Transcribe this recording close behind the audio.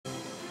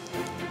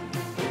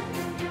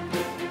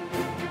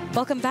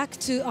Welcome back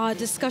to our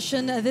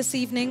discussion this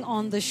evening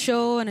on the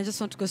show. And I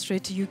just want to go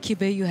straight to you,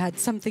 Kibe. You had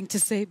something to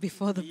say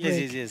before the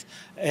break. Yes.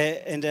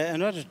 And I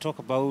want to talk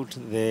about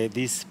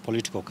this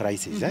political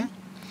crisis.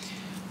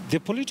 The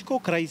political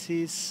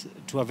crisis,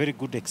 to a very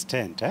good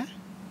extent,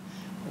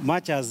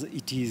 much as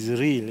it is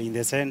real in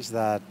the sense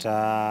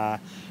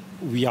that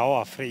we are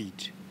all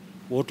afraid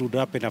what would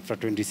happen after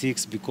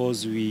 26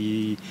 because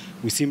we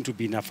seem to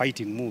be in a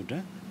fighting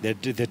mood,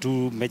 the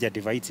two major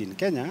divides in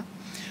Kenya.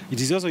 It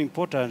is also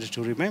important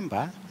to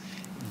remember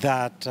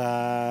that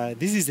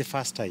this is the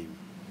first time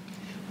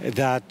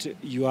that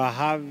you are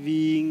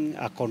having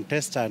a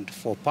contestant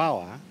for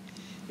power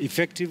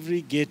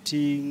effectively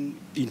getting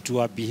into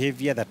a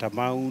behavior that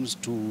amounts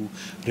to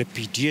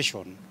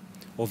repudiation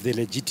of the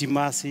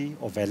legitimacy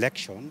of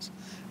elections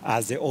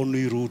as the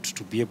only route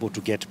to be able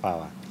to get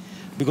power.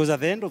 Because at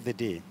the end of the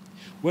day,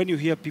 when you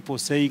hear people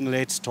saying,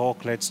 let's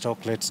talk, let's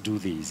do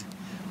this,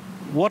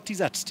 what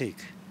is at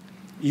stake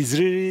is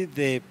really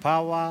the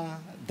power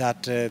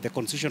that the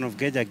Constitution of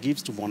Kenya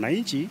gives to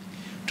Mwananchi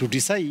to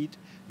decide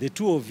the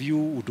two of you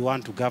would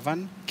want to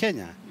govern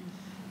Kenya.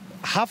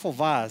 Half of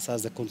us,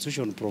 as the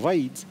Constitution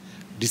provides,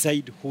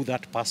 decide who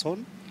that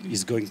person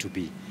is going to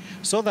be.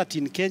 So that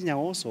in Kenya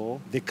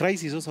also, the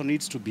crisis also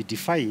needs to be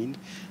defined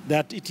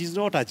that it is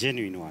not a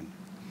genuine one.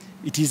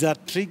 It is a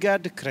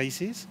triggered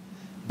crisis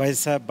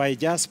by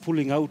just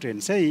pulling out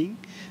and saying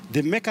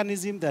the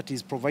mechanism that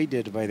is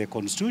provided by the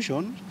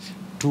Constitution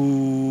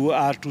to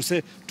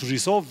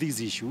resolve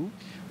this issue,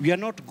 we are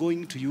not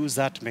going to use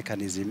that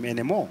mechanism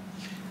anymore.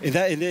 And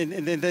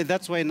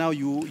that's why now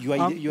you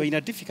are in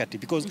a difficulty,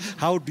 because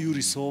how do you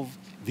resolve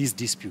this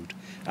dispute?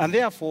 And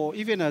therefore,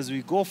 even as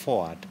we go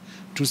forward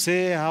to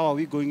say how are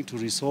we going to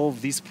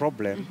resolve this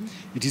problem,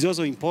 it is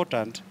also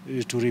important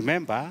to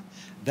remember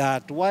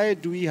that why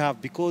do we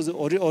have, because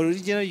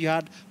originally you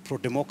had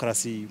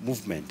pro-democracy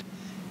movement.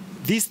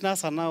 This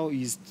NASA now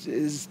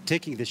is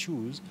taking the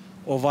shoes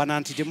of an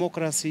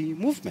anti-democracy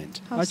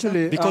movement.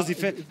 Actually, because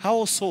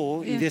how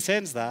so? In the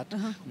sense that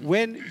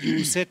when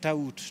you set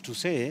out to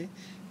say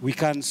we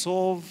can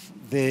solve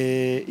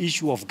the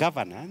issue of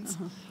governance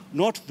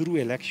not through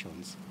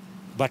elections,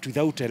 but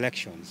without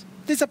elections,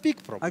 there's a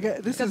big problem.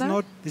 Again, this is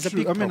not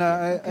true. I mean,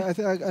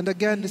 and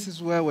again, this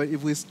is where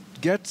if we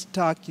get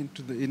stuck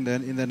into in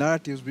the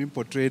narratives being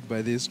portrayed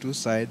by these two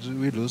sides,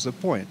 we lose the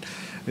point.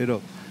 You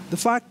know, the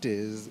fact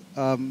is,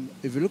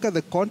 if you look at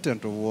the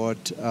content of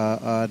what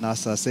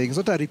NASA is saying, it's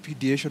not a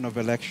repudiation of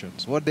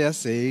elections. What they're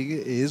saying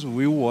is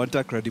we want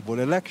a credible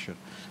election.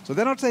 So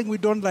they're not saying we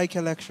don't like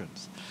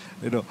elections.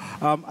 You know,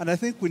 and I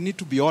think we need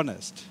to be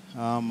honest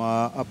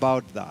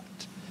about that.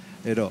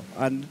 You know,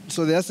 and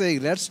so they're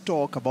saying, let's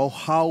talk about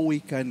how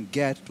we can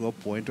get to a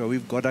point where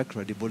we've got a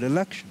credible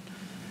election.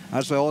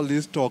 That's why all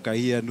this talk I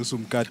hear,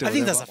 Nusumkate, I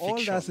think that's a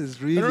fiction. All that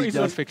is really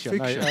just fiction.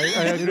 I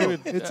agree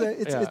with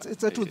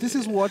it's a truth. This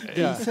is what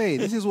they say.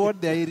 This is what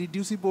their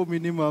irreducible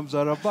minimums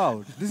are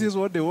about. This is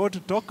what they want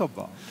to talk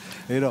about.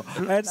 You know,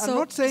 and I'm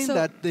not saying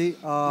that they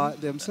are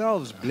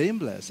themselves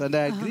blameless. And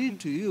I agree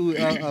to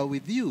you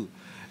with you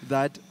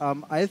that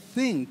I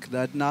think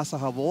that NASA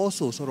have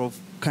also sort of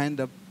kind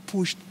of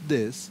pushed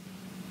this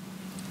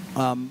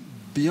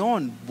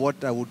beyond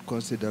what I would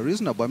consider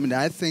reasonable. I mean,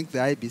 I think the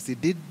IBC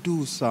did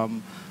do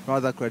some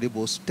rather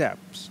credible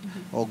steps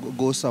or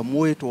go some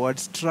way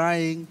towards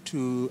trying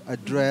to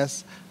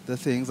address the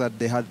things that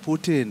they had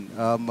put in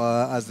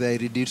as their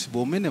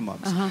irreducible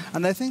minimums.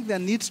 And I think there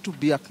needs to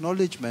be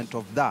acknowledgement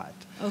of that.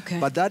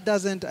 Okay. But that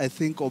doesn't, I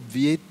think,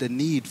 obviate the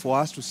need for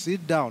us to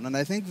sit down. And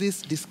I think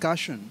this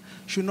discussion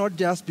should not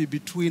just be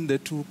between the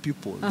two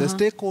people. The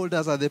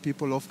stakeholders are the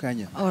people of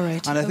Kenya. All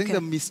right. And I think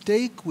the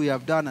mistake we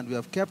have done and we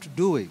have kept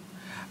doing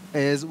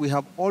is we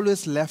have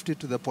always left it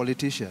to the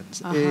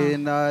politicians.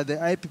 In the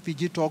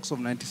IPPG talks of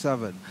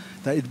 '97,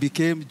 that it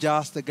became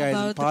just the guys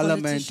in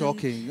parliament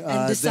talking.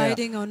 And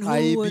deciding on who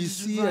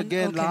IEBC would run.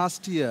 again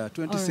last year,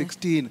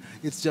 2016,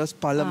 it's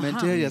just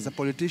parliamentarians and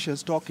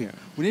politicians talking.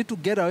 We need to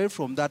get away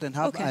from that and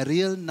have a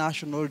real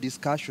national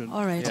discussion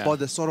about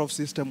the sort of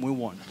system we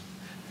want.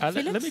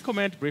 Let me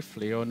comment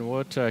briefly on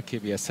what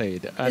Kibia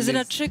said. Is it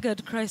a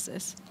triggered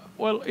crisis?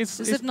 Well, is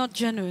it not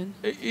genuine?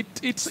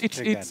 It's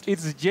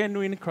a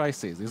genuine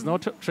crisis. It's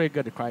not a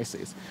triggered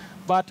crisis.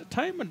 But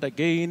time and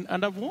again,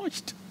 and I've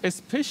watched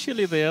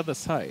especially the other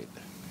side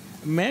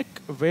make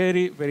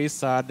very, very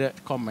sad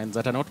comments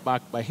that are not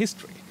backed by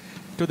history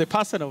to the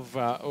person of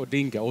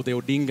Odinga, or the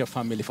Odinga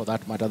family for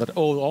that matter, that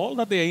all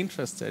that they are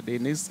interested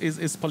in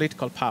is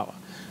political power.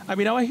 I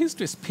mean, our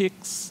history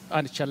speaks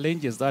and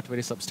challenges that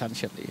very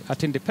substantially.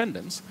 At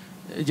independence,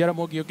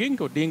 Jaramogi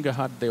Oginga Odinga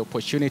had the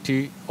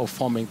opportunity of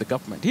forming the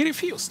government. He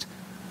refused.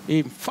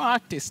 In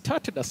fact, he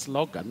started a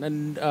slogan,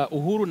 and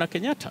Uhuru na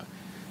Kenyatta.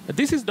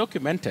 This is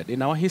documented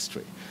in our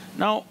history.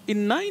 Now,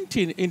 in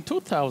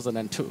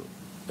 2002,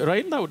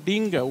 Raila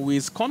Odinga, who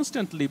is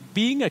constantly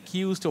being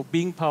accused of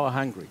being power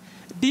hungry,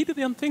 did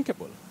the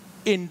unthinkable,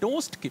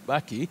 endorsed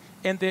Kibaki,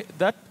 and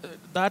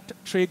that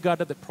triggered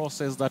the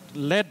process that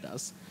led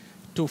us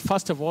to,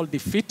 first of all,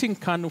 defeating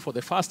KANU for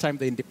the first time,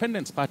 the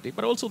Independence Party,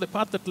 but also the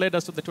path that led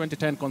us to the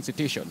 2010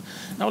 Constitution.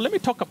 Now, let me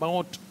talk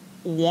about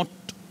what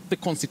the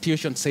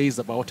Constitution says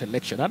about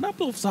election. And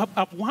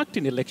I've worked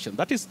in election.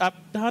 That is,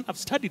 I've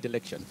studied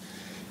election.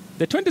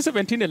 The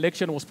 2017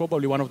 election was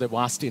probably one of the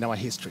worst in our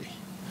history.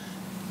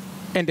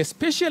 And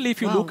especially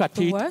if you look at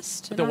the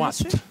worst? The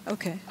worst. History?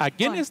 Okay.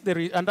 Against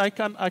and I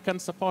can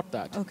support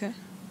that. Okay.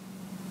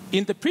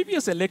 In the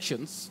previous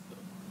elections,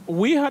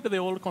 we had the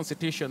old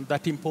constitution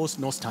that imposed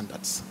no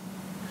standards.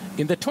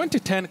 In the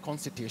 2010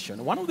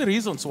 constitution, one of the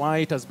reasons why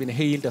it has been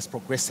hailed as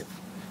progressive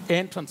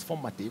and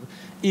transformative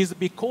is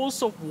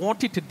because of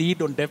what it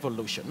did on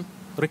devolution,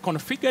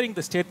 reconfiguring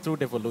the state through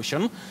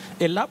devolution,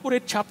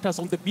 elaborate chapters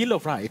on the Bill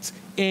of Rights,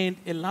 and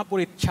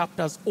elaborate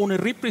chapters on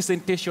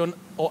representation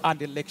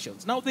and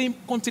elections. Now, the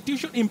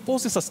Constitution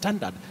imposes a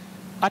standard,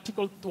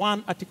 Article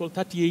 1, Article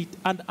 38,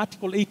 and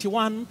Article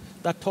 81,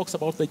 that talks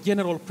about the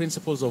general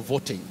principles of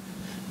voting.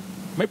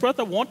 My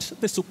brother, what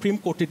the Supreme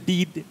Court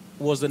did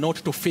was not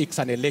to fix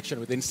an election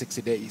within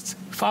 60 days.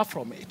 Far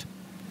from it.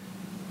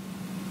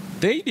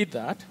 They did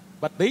that,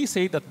 but they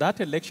say that that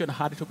election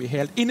had to be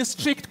held in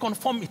strict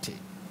conformity.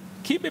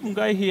 Kibe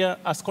Mungai here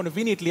has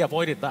conveniently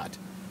avoided that.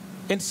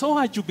 And so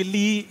our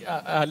Jubilee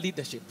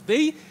leadership,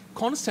 they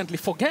constantly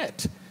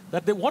forget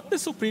that what the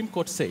Supreme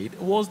Court said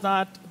was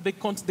that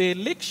the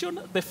election,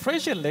 the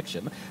fresh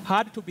election,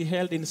 had to be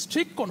held in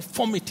strict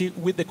conformity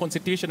with the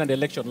Constitution and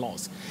election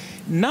laws.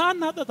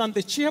 None other than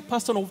the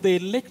chairperson of the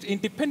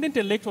Independent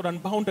Electoral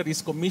and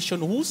Boundaries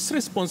Commission, whose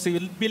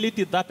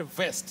responsibility that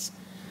vests,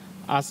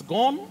 has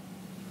gone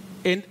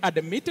and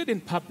admitted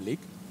in public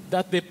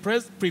that the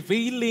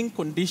prevailing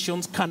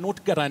conditions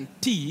cannot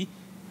guarantee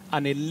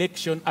an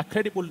election, a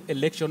credible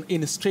election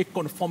in strict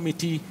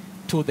conformity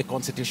to the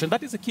Constitution.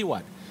 That is the key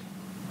word.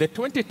 The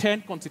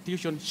 2010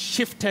 Constitution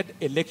shifted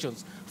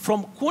elections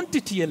from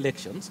quantity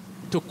elections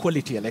to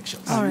quality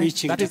elections. All right.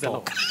 That is the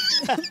law.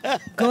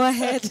 Go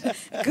ahead.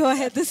 Go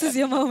ahead. This is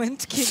your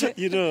moment. Keep it.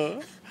 You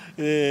know,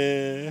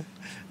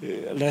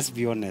 let's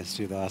be honest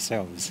with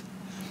ourselves.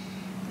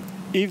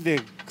 If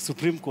the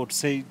Supreme Court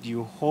said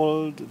you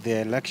hold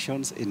the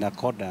elections in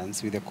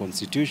accordance with the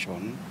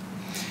Constitution,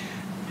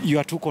 you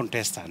are two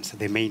contestants,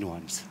 the main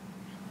ones.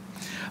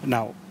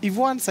 Now, if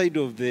one side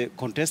of the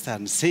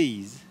contestant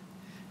says,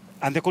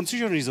 and the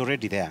Constitution is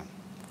already there,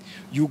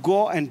 you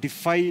go and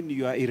define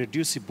your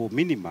irreducible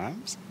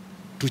minimums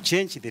to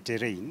change the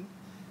terrain,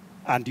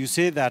 and you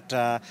say that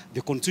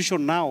the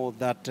Constitution now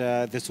that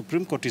the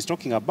Supreme Court is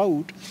talking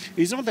about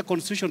is not the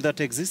Constitution that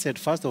existed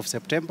 1st of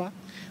September,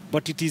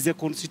 but it is the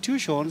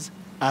Constitution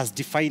as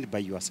defined by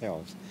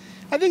yourselves.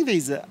 I think there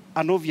is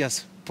an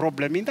obvious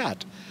problem in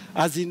that.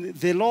 As in,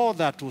 the law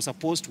that was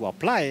supposed to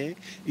apply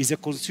is a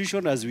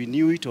Constitution as we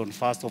knew it on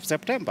 1st of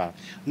September,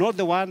 not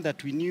the one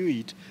that we knew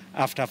it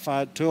after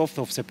 12th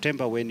of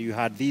September when you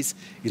had these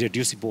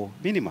irreducible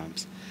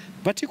minimums.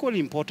 But equally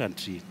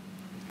importantly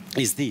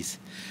is this,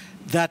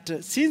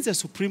 that since the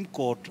Supreme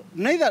Court,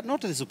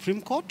 not the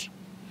Supreme Court,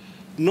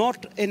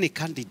 not any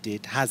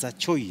candidate has a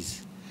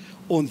choice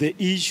on the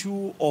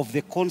issue of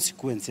the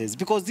consequences,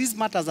 because these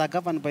matters are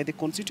governed by the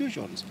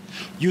constitutions.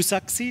 You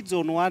succeed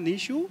on one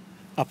issue,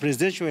 a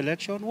presidential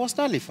election was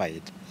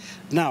nullified.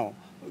 Now,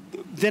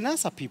 the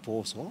NASA people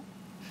also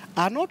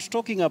are not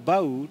talking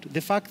about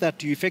the fact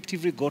that you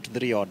effectively got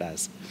 3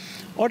 orders.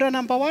 Order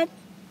number 1,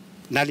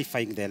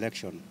 nullifying the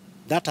election.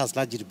 That has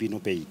largely been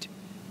obeyed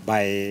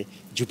by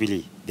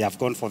Jubilee. They have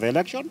gone for the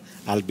election,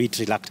 albeit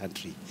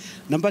reluctantly.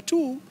 Number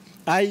 2,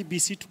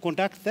 IEBC to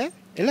conduct the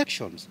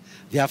elections.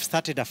 They have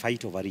started a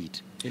fight over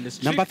it.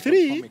 Number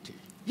 3,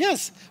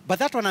 yes, but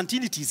that one,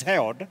 until it is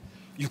held,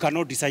 you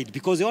cannot decide,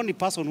 because the only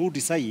person who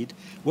decides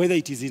whether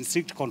it is in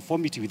strict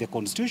conformity with the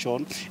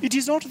Constitution, it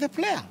is not the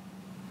player.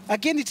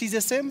 Again, it is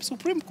the same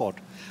Supreme Court.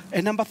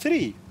 And number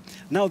 3,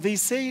 now they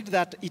said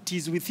that it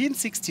is within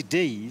 60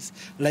 days,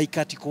 like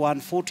Article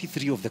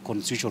 143 of the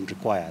Constitution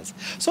requires.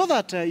 So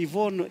that,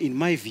 Yvonne, in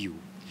my view,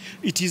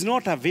 it is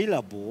not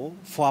available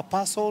for a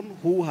person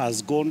who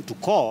has gone to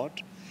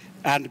court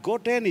and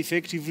gotten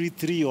effectively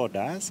 3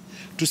 orders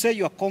to say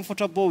you are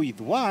comfortable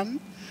with one,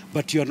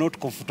 but you are not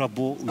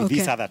comfortable with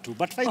these other 2.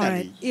 But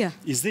finally,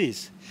 is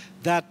this,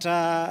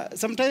 that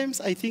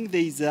sometimes I think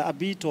there is a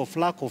bit of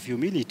lack of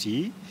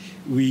humility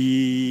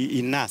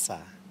in NASA,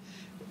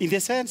 in the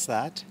sense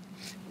that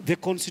the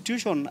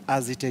Constitution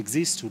as it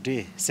exists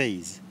today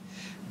says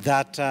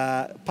that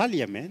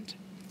Parliament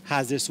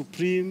has a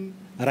supreme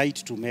right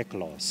to make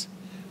laws.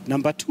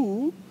 Number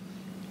 2,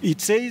 it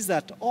says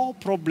that all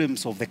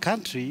problems of the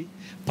country,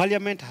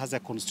 Parliament has a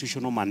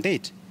constitutional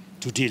mandate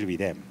to deal with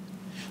them.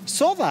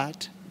 So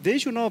that the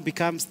issue now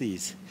becomes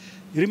this.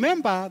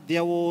 Remember,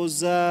 there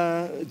was,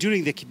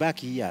 during the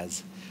Kibaki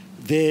years,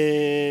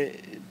 the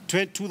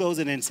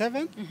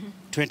 2007,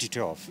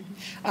 2012.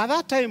 At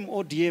that time,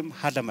 ODM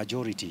had a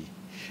majority.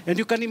 And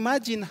you can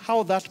imagine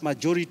how that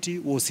majority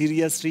was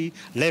seriously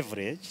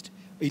leveraged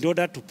in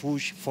order to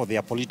push for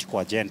their political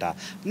agenda.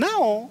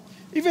 Now,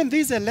 even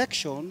these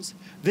elections,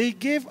 they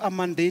gave a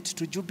mandate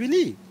to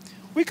Jubilee.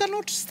 we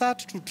cannot start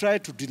to try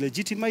to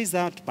delegitimize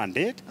that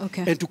mandate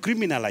and to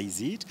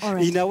criminalize it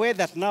in a way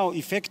that now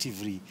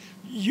effectively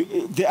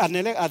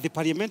the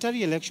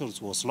parliamentary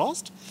elections was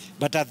lost,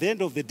 but at the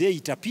end of the day,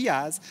 it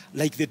appears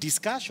like the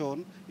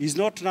discussion is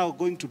not now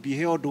going to be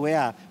held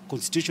where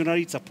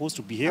constitutionally it's supposed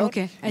to be held.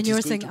 Okay, and you're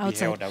saying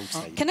outside.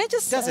 Can I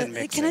just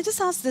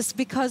ask this,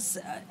 because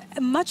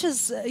much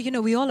as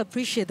we all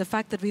appreciate the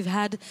fact that we've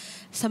had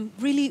some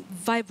really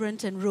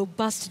vibrant and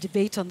robust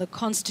debate on the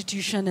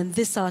Constitution and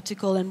this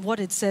article and what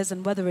it says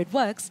and whether it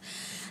works,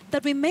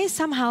 that we may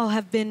somehow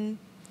have been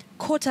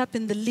caught up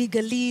in the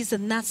legalese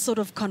and that sort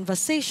of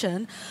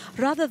conversation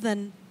rather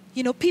than,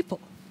 people.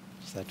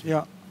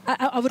 Yeah.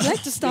 I would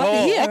like to start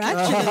here,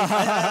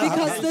 actually,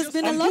 because there's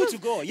been a lot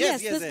of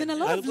there's been a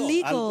lot of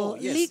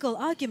legal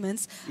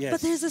arguments,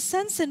 but there's a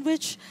sense in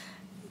which,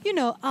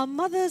 our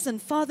mothers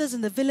and fathers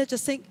in the village are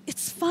saying,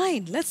 it's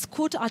fine, let's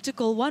quote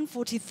Article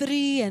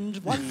 143 and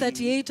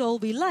 138 all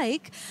we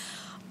like,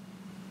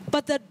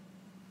 but that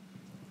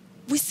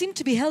we seem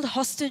to be held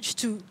hostage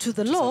to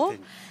the law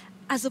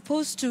as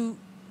opposed to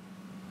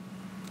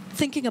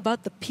thinking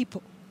about the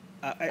people.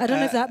 I don't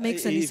know if that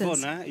makes any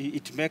sense.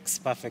 It makes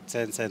perfect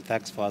sense, and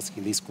thanks for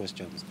asking these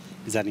questions.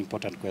 These are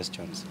important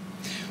questions.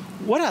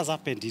 What has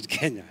happened in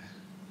Kenya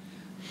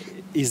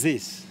is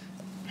this.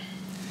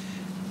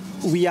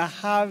 We are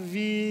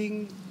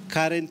having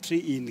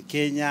currently in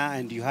Kenya,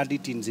 and you had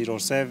it in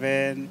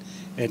 07,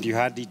 and you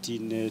had it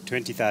in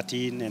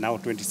 2013, and now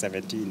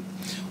 2017,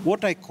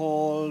 what I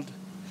called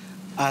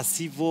a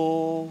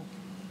civil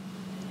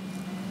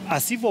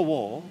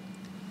war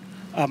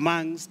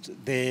amongst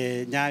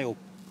the Nyayo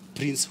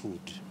princehood.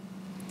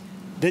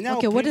 The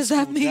Nyayo what does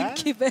that mean,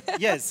 Kibe?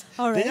 Yes,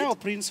 the Nyayo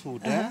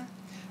princehood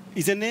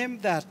is a name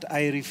that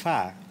I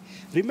refer.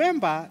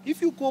 Remember, if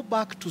you go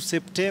back to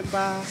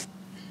September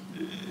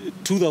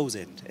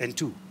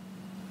 2002,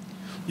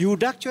 you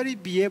would actually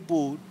be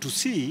able to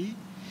see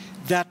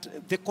that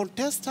the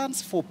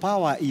contestants for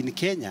power in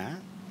Kenya,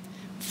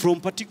 from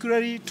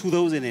particularly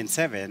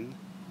 2007,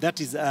 that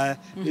is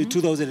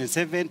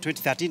 2007,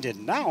 2013,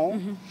 and now,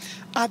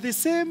 are the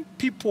same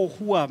people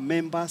who are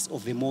members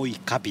of the Moi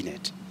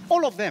cabinet.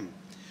 All of them.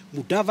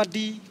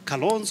 Mudavadi,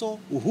 Kalonzo,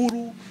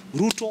 Uhuru,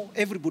 Ruto,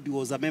 everybody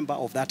was a member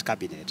of that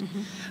cabinet.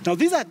 Now,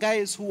 these are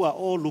guys who are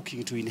all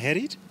looking to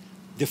inherit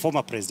the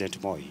former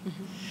President Moi.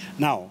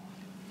 Now,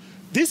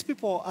 these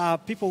people are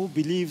people who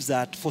believe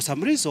that for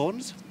some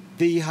reasons,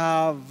 they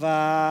have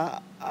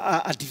a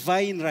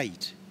divine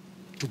right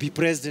to be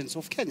presidents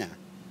of Kenya.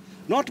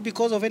 Not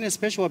because of any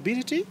special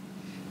ability,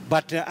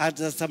 but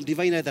as some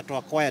divine right that were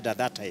acquired at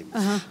that time.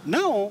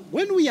 Now,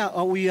 when we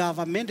have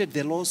amended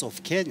the laws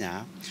of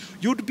Kenya,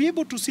 you'd be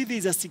able to see there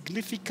is a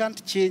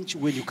significant change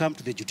when you come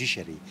to the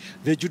judiciary.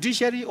 The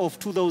judiciary of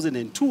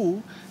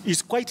 2002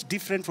 is quite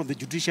different from the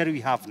judiciary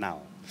we have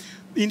now.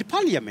 In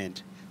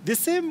Parliament,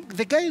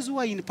 the guys who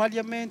are in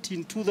Parliament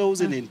in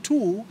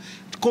 2002,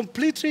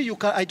 completely,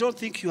 I don't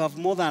think you have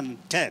more than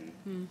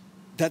 10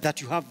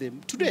 that you have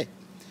them today.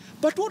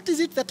 But what is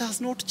it that has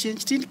not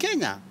changed in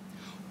Kenya?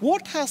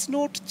 What has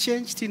not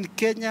changed in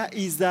Kenya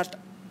is that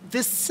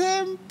the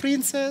same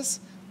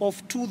princes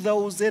of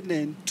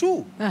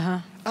 2002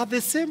 are the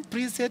same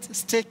princes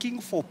staking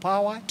for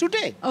power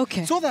today.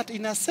 So that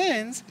in a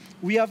sense,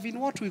 we have in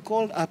what we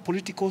call a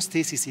political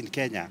stasis in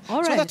Kenya.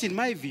 So that in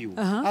my view,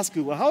 ask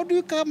you, how do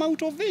you come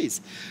out of this?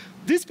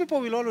 These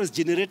people will always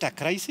generate a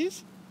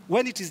crisis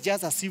when it is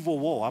just a civil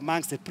war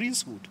amongst the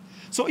princehood.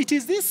 So it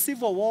is this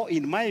civil war,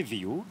 in my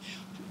view,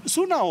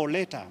 sooner or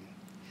later,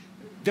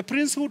 the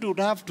princehood would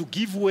have to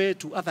give way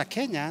to other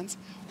Kenyans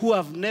who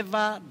have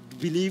never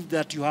believed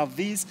that you have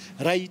this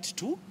right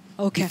to,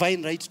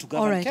 divine right to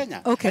govern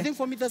Kenya. I think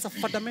for me that's a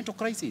fundamental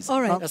crisis,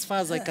 as far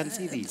as I can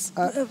see this.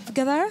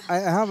 Gadara? I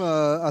have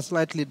a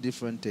slightly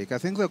different take. I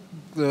think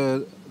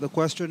the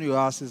question you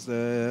asked is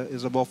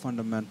a more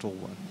fundamental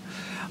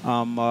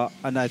one.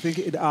 And I think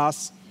it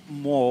asks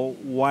more,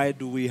 why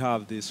do we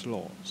have these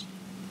laws?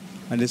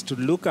 And it's to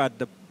look at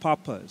the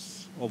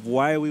purpose of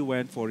why we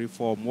went for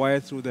reform, why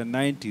through the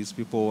 90s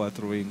people were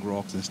throwing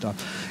rocks and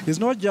stuff. It's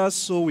not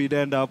just so we'd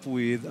end up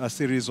with a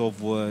series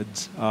of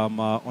words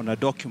on a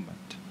document.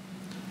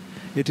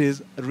 It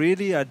is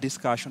really a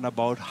discussion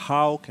about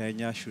how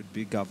Kenya should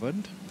be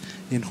governed,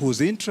 in whose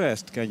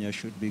interest Kenya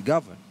should be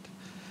governed.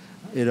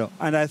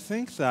 And I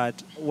think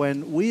that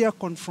when we are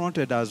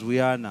confronted, as we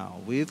are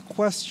now, with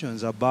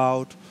questions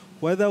about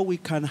whether we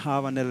can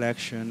have an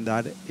election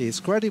that is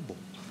credible,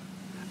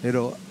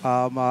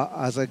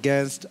 as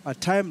against a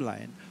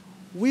timeline,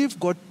 we've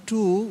got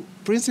two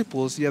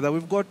principles here that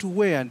we've got to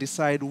weigh and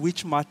decide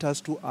which matters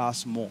to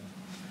us more.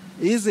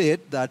 Is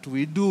it that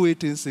we do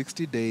it in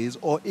 60 days,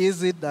 or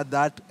is it that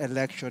that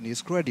election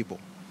is credible?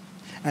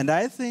 And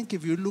I think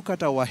if you look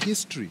at our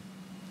history,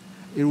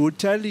 it will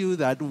tell you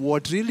that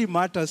what really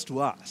matters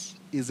to us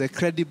is the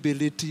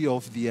credibility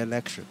of the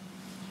election.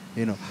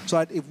 So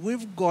that if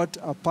we've got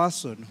a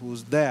person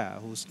who's there,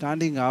 who's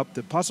standing up,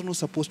 the person who's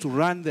supposed to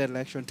run the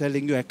election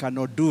telling you, I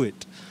cannot do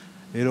it,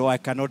 I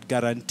cannot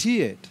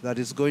guarantee it, that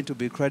it's going to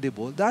be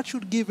credible. That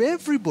should give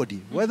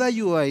everybody, whether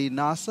you are in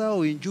NASA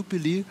or in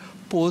Jubilee,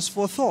 pause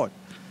for thought.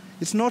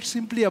 It's not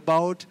simply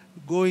about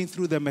going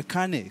through the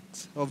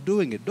mechanics of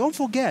doing it. Don't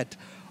forget,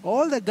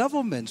 all the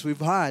governments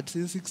we've had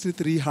since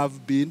 '63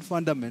 have been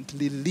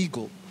fundamentally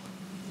legal,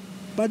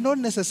 but not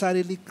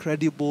necessarily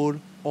credible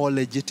or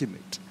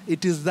legitimate.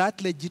 It is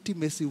that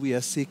legitimacy we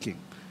are seeking.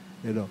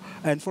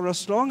 And for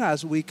as long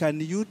as we can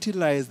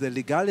utilize the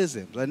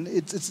legalisms, and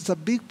it's a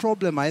big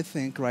problem, I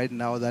think, right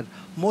now, that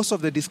most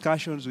of the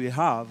discussions we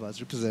have, as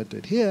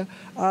represented here,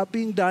 are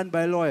being done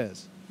by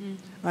lawyers.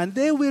 And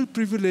they will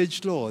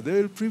privilege law.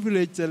 They will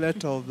privilege the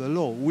letter of the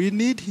law. We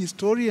need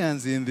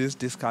historians in these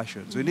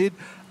discussions. We need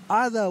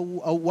other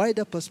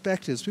wider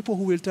perspectives, people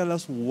who will tell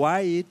us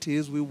why it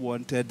is we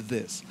wanted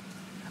this.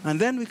 And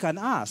then we can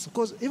ask,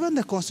 because even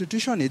the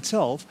Constitution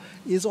itself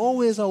is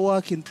always a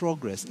work in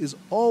progress, should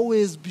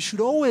always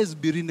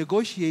be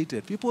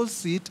renegotiated. People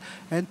sit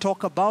and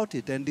talk about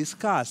it and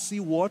discuss,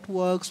 see what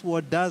works,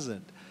 what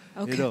doesn't,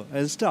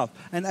 and stuff.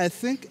 And I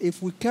think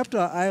if we kept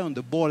our eye on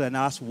the ball and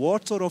asked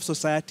what sort of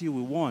society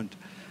we want,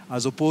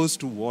 as opposed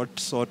to what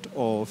sort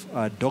of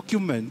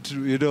document,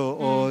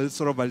 or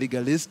sort of a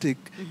legalistic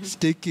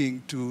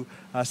sticking to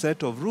a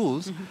set of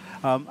rules,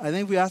 I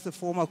think we ask the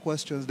former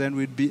questions, then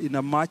we'd be in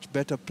a much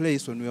better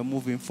place when we are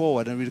moving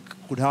forward, and we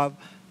could have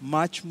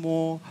much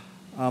more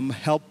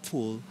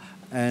helpful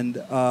and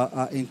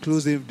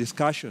inclusive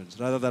discussions,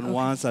 rather than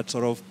ones that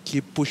sort of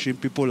keep pushing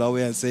people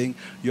away and saying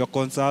your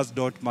concerns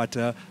don't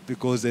matter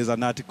because there's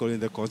an article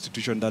in the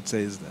Constitution that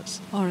says this.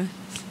 All right.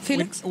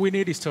 Felix? We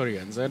need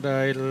historians, and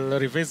I'll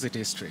revisit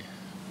history.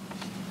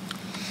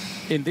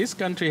 In this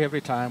country, every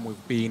time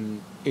we've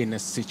been in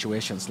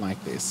situations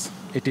like this,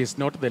 it is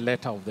not the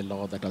letter of the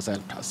law that has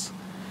helped us.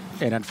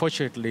 And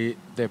unfortunately,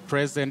 the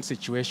present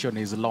situation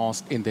is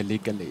lost in the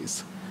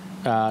legalese.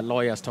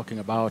 Lawyers talking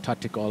about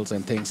articles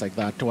and things like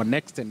that. To an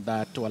extent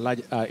that, to a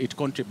large, it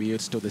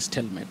contributes to the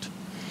stalemate.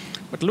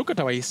 But look at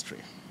our history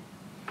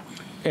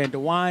and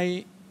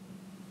why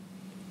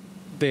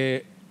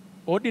the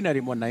ordinary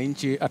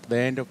mwananchi at the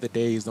end of the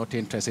day is not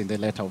interested in the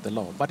letter of the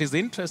law, but is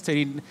interested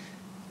in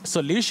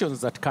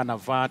solutions that can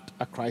avert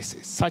a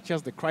crisis, such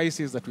as the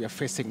crisis that we are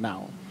facing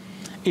now.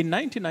 In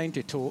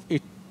 1992,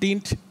 it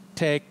didn't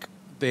take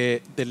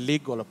the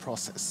legal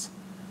process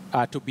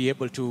to be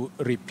able to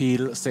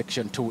repeal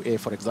Section 2A,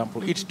 for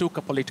example. It took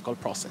a political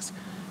process,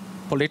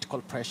 political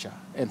pressure,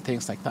 and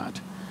things like that.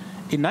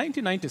 In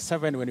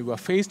 1997, when we were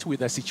faced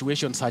with a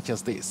situation such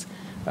as this,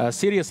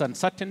 serious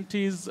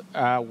uncertainties,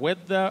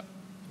 whether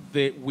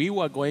we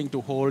were going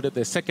to hold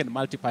the second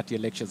multi-party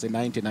elections in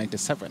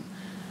 1997,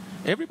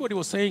 everybody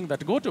was saying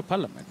that go to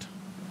parliament.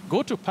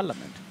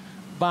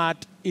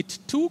 But it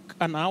took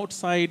an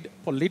outside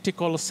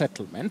political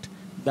settlement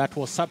that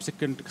was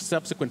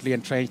subsequently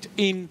entrenched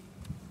in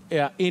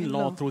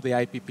law through the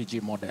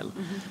IPPG model.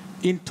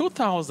 In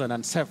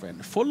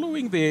 2007,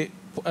 following the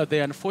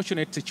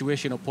unfortunate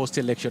situation of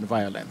post-election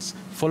violence,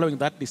 following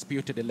that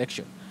disputed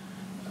election,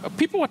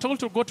 people were told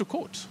to go to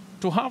court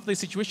to have the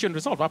situation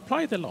resolved,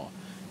 apply the law.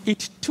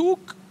 It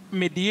took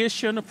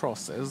mediation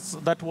process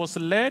that was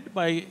led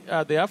by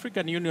the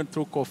African Union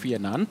through Kofi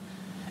Annan,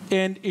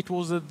 and it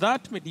was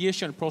that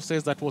mediation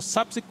process that was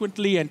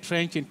subsequently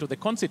entrenched into the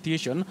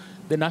Constitution,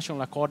 the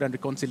National Accord and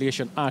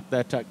Reconciliation Act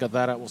that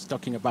Gadara was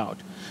talking about.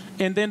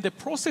 And then the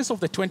process of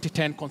the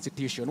 2010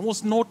 Constitution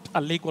was not a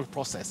legal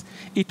process.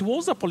 It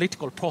was a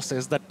political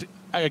process that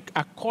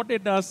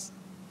accorded us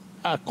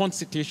a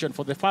Constitution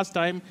for the first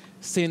time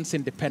since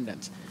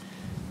independence.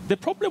 The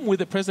problem with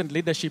the present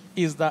leadership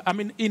is that,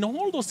 in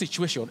all those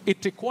situations,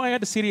 it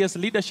required serious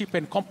leadership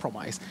and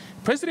compromise.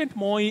 President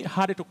Moi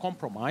had to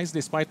compromise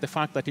despite the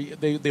fact that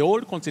the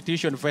old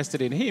constitution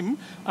vested in him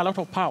a lot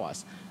of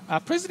powers.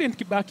 President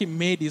Kibaki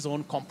made his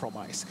own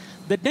compromise.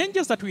 The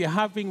dangers that we are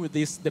having with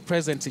the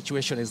present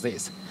situation is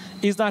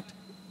that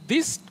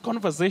this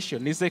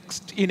conversation is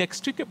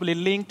inextricably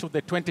linked to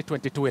the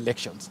 2022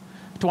 elections,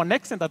 to an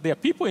extent that there are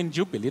people in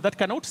Jubilee that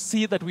cannot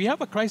see that we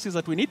have a crisis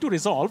that we need to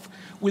resolve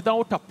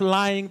without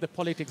applying the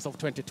politics of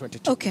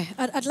 2022. Okay,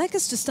 I'd like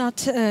us to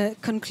start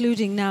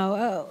concluding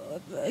now.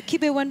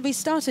 Kibe, when we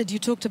started, you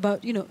talked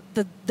about,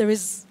 that there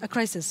is a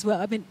crisis.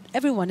 Well,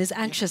 everyone is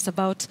anxious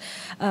about,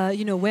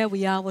 where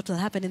we are, what will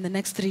happen in the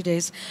next 3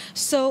 days.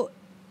 So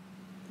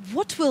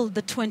what will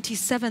the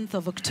 27th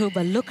of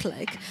October look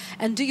like?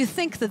 And do you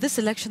think that this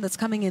election that's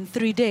coming in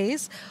 3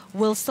 days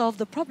will solve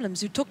the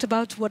problems? You talked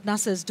about what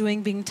NASA is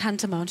doing being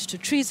tantamount to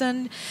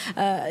treason.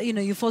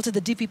 You faulted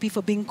the DPP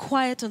for being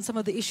quiet on some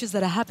of the issues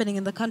that are happening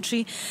in the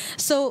country.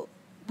 So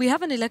we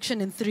have an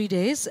election in 3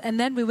 days, and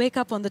then we wake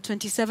up on the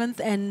 27th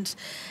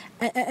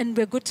and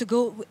we're good to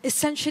go.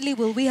 Essentially,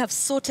 will we have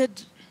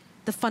sorted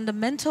the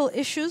fundamental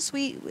issues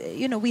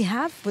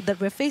that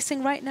we're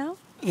facing right now?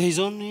 There's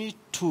only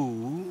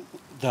two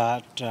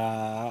that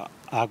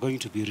are going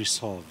to be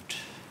resolved.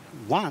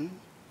 One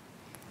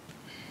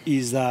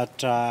is that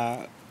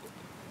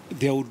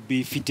there would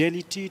be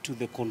fidelity to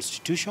the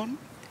Constitution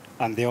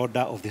and the order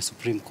of the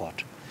Supreme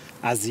Court.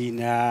 as in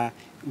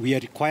we are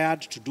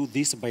required to do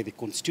this by the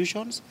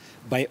constitutions.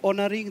 By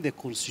honoring the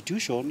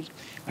constitutions,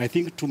 I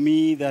think to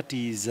me that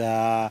is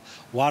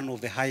one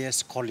of the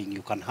highest calling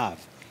you can have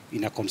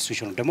in a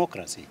constitutional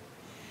democracy.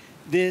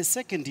 The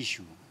second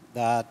issue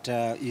that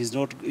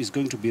is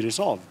going to be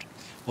resolved,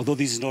 although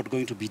this is not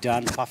going to be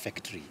done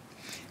perfectly,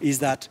 is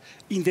that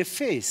in the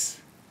face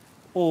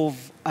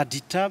of a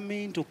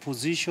determined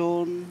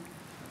opposition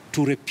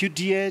to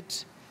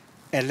repudiate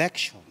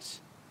elections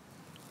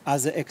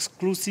as an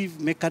exclusive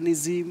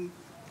mechanism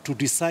to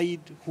decide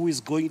who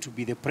is going to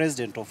be the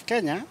president of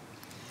Kenya,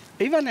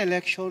 even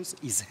elections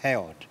is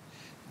held,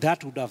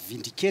 that would have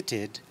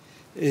vindicated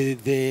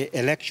the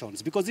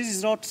elections, because this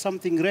is not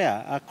something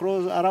rare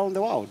around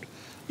the world.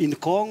 In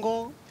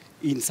Congo,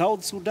 in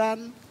South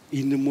Sudan,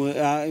 in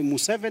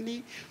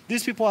Museveni,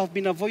 these people have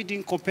been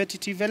avoiding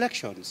competitive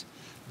elections,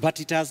 but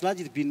it has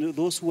largely been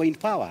those who are in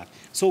power.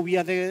 So we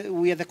are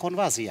the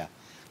converse here,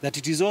 that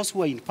it is those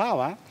who are in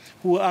power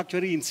who are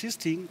actually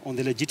insisting on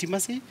the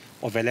legitimacy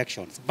of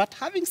elections. But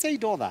having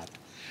said all that,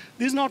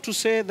 this is not to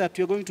say that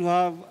we are going to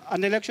have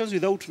an elections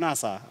without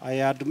NASA. I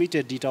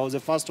admitted it. I was the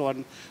first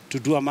one to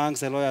do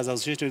amongst the lawyers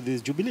associated with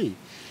this Jubilee.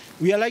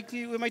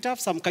 We might have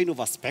some kind of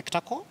a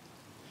spectacle.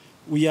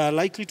 We are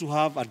likely to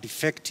have a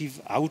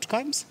defective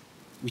outcomes,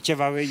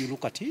 whichever way you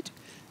look at it,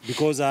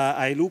 because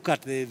I look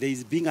at there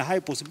is being a high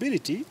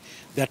possibility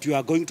that you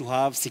are going to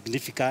have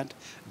significant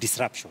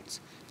disruptions,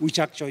 which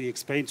actually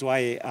explains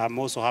why I'm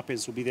also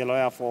happens to be the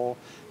lawyer for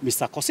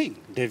Mr. Kosing,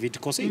 David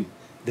Kosing,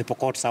 the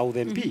Pokot South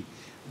MP.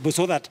 But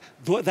so that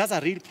that's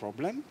a real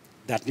problem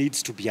that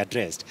needs to be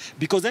addressed.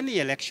 Because any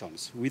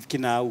elections with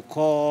Kinau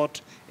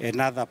Court and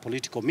other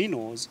political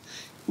minnows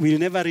will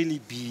never really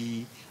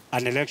be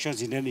an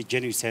elections in any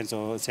genuine sense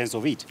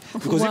of it.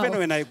 Because even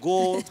when I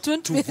go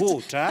to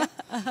vote,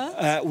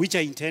 which I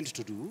intend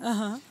to do,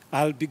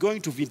 I'll be going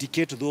to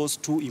vindicate those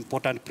two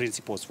important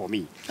principles for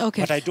me.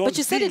 Okay, but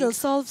you said it'll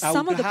solve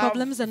some of the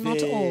problems and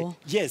not all.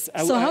 Yes.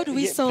 So how do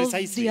we solve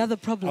the other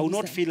problems? I will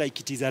not feel like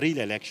it is a real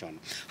election.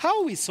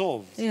 How we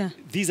solve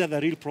these are the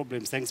real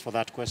problems, thanks for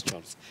that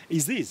question,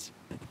 is this.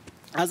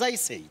 As I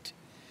said,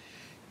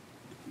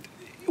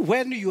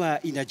 when you are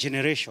in a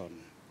generation,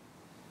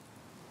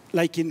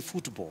 like in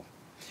football,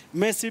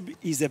 Messi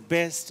is the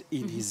best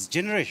in his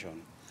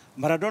generation.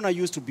 Maradona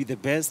used to be the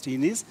best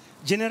in his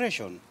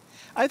generation.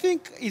 I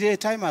think the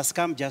time has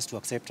come just to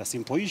accept a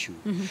simple issue,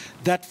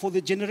 that for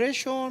the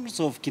generations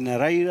of Kina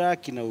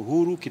Raila, Kina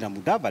Uhuru, Kina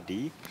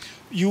Mudavadi,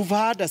 you've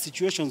had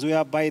situations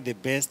whereby the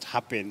best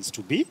happens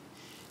to be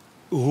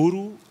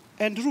Uhuru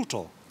and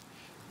Ruto.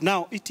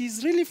 Now, it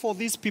is really for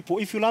these people,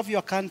 if you love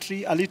your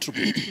country a little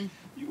bit,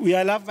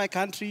 I love my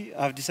country,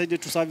 I've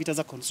decided to serve it as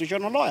a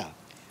constitutional lawyer,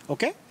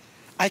 okay?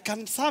 I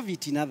can serve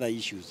it in other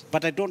issues,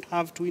 but I don't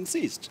have to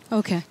insist.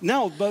 Okay.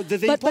 Now, but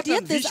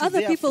yet there's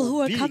other people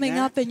who are coming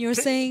up, and you're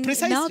saying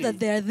now that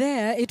they're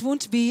there, it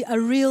won't be a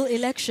real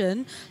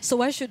election. So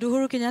why should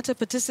Uhuru Kenyatta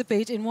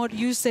participate in what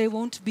you say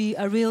won't be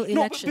a real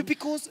election? No,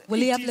 because will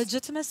he have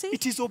legitimacy?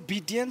 It is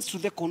obedience to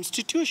the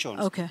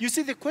constitutions. Okay. You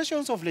see, the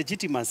questions of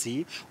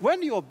legitimacy,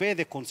 when you obey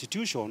the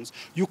constitutions,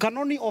 you can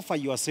only offer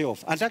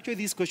yourself. And actually,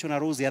 this question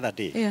arose the other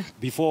day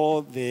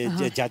before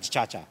the Judge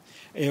Chacha.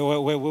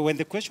 When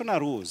the question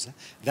arose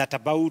that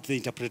about the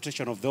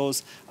interpretation of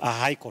those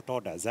high court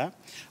orders,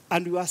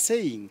 and we were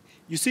saying,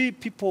 you see,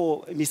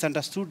 people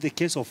misunderstood the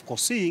case of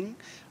Kosing,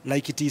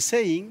 like it is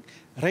saying,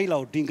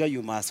 Raila Odinga,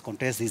 you must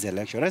contest this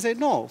election. I said,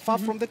 no, far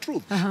from the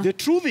truth. The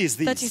truth is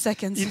this. 30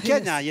 seconds. In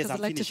Kenya, yes, I'm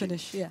like finishing. to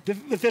finish.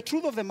 Yeah. The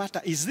truth of the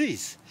matter is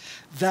this,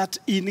 that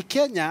in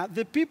Kenya,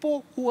 the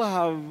people who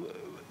have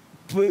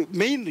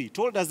mainly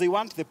told us they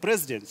want the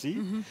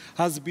presidency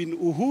has been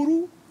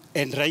Uhuru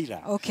and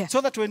Raila. Okay.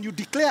 So that when you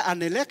declare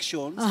an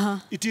election,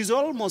 it is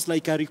almost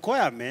like a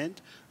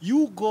requirement,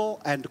 you go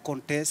and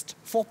contest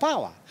for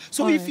power.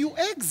 So if you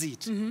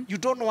exit, you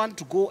don't want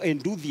to go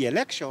and do the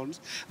elections,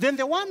 then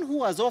the one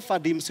who has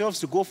offered himself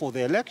to go for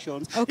the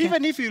elections,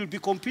 even if he will be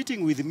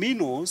competing with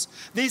minnows,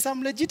 there is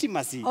some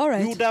legitimacy. All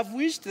right. You would have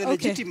wished the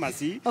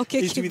legitimacy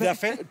is with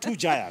the two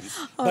giants,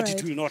 but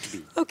it will not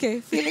be.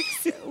 Okay,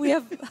 Felix, we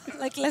have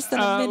like less than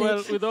a minute.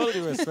 Well, with all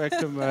due respect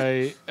to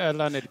my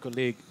learned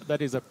colleague,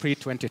 that is a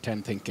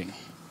pre-2010 thinking,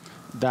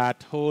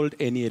 that hold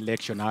any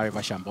election, however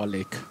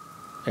shambolic,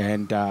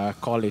 and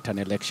call it an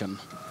election.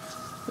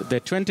 The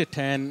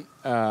 2010,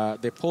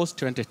 the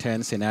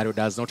post-2010 scenario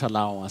does not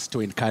allow us to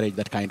encourage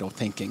that kind of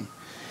thinking.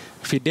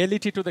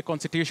 Fidelity to the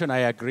Constitution, I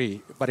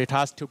agree, but it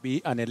has to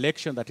be an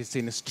election that is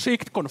in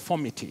strict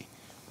conformity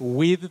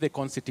with the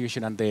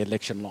Constitution and the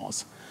election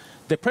laws.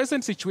 The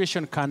present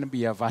situation can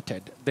be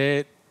averted.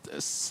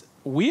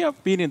 We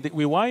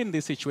were in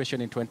this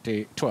situation in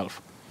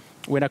 2012,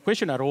 when a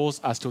question arose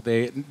as to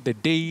the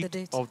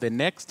date of the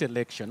next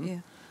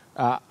election.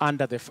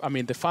 Under the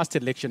first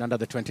election under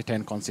the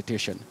 2010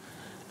 Constitution.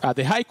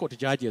 The High Court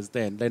judges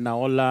then,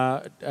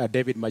 Lenaola,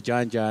 David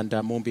Majanja, and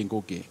Mumbi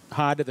Ngugi,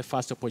 had the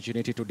first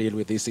opportunity to deal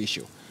with this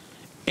issue.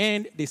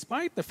 And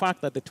despite the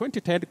fact that the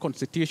 2010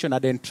 Constitution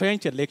had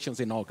entrenched elections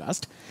in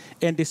August,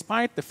 and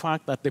despite the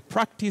fact that the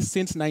practice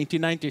since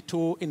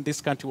 1992 in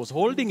this country was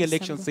holding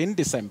elections in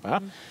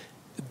December,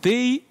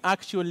 they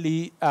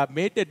actually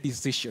made a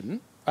decision,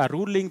 a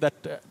ruling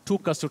that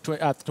took us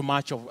to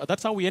March of.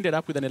 That's how we ended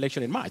up with an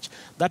election in March.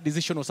 That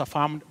decision was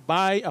affirmed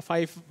by a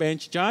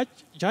 5-bench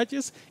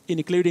judges,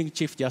 including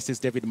Chief Justice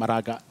David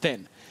Maraga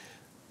then.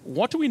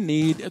 What we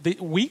need,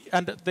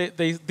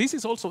 this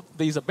is also,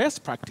 there is a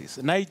best practice.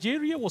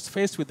 Nigeria was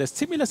faced with a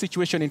similar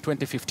situation in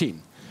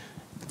 2015.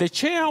 The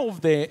chair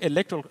of the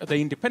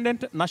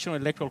Independent National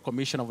Electoral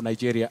Commission of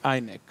Nigeria,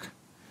 INEC,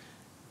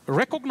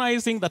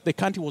 recognizing that the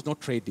country was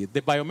not traded,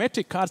 the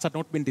biometric cards had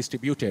not been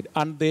distributed,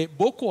 and the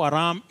Boko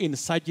Haram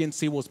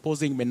insurgency was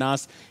posing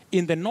menace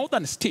in the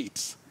northern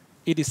states,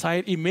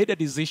 he made a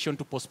decision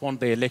to postpone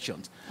the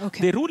elections.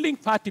 The ruling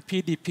party,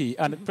 PDP,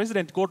 and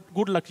President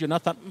Goodluck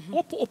Jonathan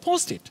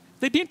opposed it.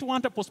 They didn't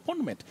want a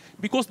postponement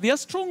because their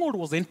stronghold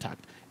was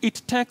intact.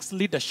 It takes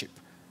leadership.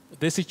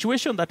 The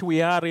situation that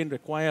we are in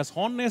requires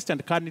honest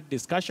and candid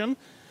discussion,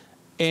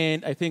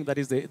 and I think that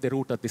is the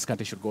route that this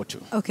country should go to.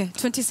 Okay,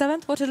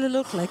 27th, what will it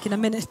look like in a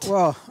minute?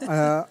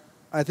 Well,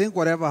 I think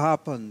whatever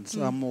happens,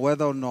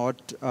 whether or not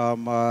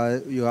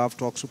you have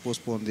talks to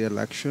postpone the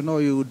election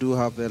or you do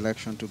have the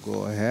election to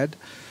go ahead,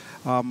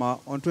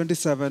 on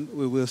 27,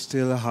 we will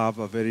still have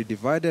a very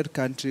divided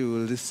country.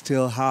 We will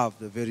still have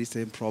the very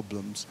same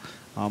problems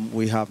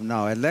we have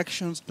now.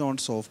 Elections don't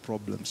solve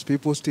problems.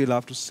 People still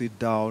have to sit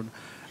down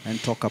and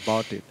talk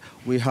about it.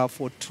 We have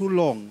for too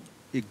long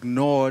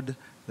ignored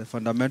the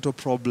fundamental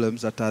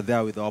problems that are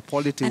there with our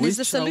polity. And is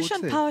the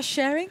solution power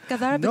sharing,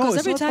 Gadara? Because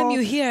every time you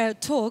hear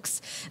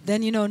talks,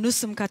 then, you know,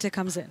 Nusum Kate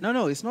comes in.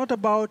 No, it's not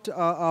about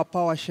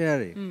power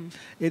sharing.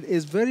 It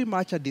is very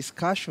much a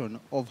discussion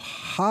of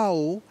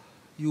how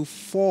you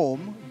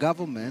form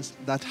governments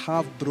that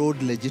have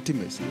broad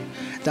legitimacy.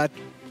 That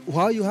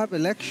while you have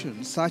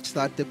elections such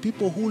that the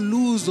people who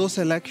lose those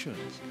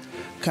elections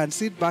can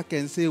sit back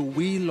and say,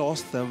 we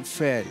lost them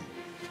fairly.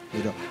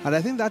 You know, and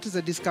I think that is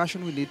a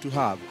discussion we need to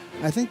have.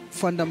 I think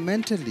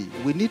fundamentally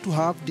we need to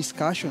have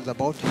discussions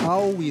about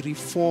how we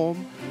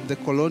reform the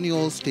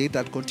colonial state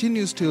that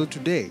continues till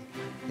today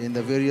in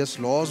the various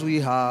laws we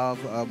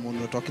have, when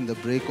we're talking the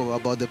break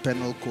about the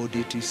penal code,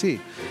 etc.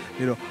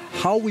 You know,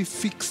 how we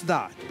fix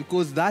that,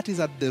 because that is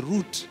at the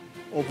root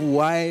of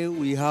why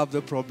we have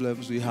the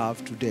problems we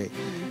have today.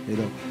 You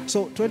know,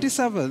 so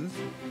 27th,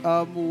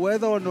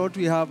 whether or not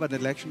we have an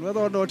election, whether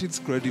or not it's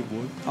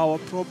credible, our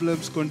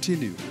problems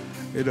continue.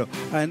 You know,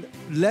 and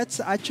let's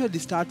actually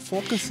start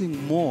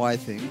focusing more, I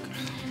think,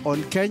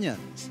 on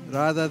Kenyans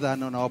rather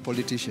than on our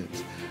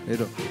politicians. You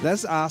know,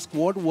 let's ask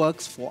what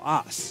works for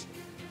us.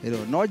 You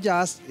know, not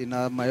just in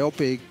a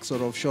myopic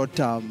sort of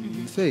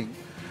short-term thing,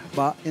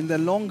 but in the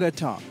longer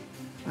term.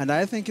 And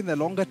I think in the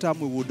longer term,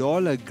 we would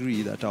all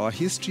agree that our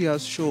history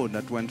has shown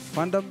that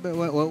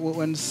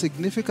when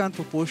significant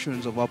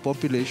proportions of our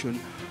population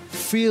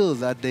feel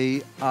that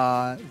they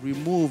are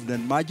removed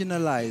and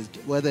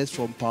marginalized, whether it's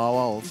from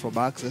power or from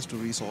access to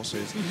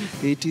resources,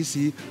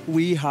 etc.,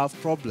 we have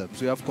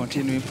problems. We have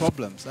continuing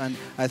problems. And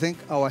I think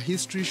our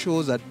history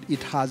shows that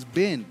it has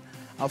been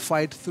a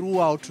fight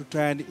throughout to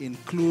try and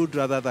include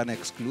rather than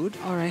exclude.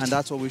 All right. And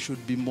that's what we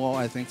should be more,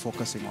 I think,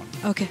 focusing on.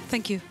 Okay,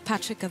 thank you.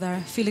 Patrick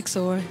Gadara, Felix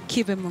Orr,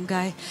 Kibe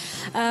Mungai.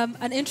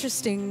 An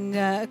interesting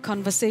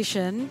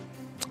conversation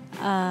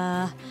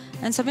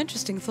and some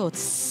interesting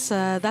thoughts.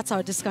 That's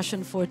our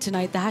discussion for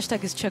tonight. The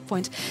hashtag is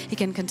CheckPoint. You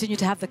can continue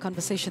to have the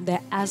conversation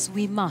there, as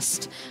we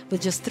must,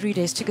 with just 3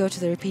 days to go to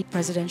the repeat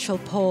presidential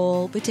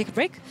poll. We take a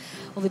break.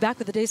 We'll be back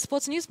with the day's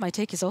sports news. My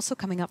take is also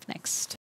coming up next.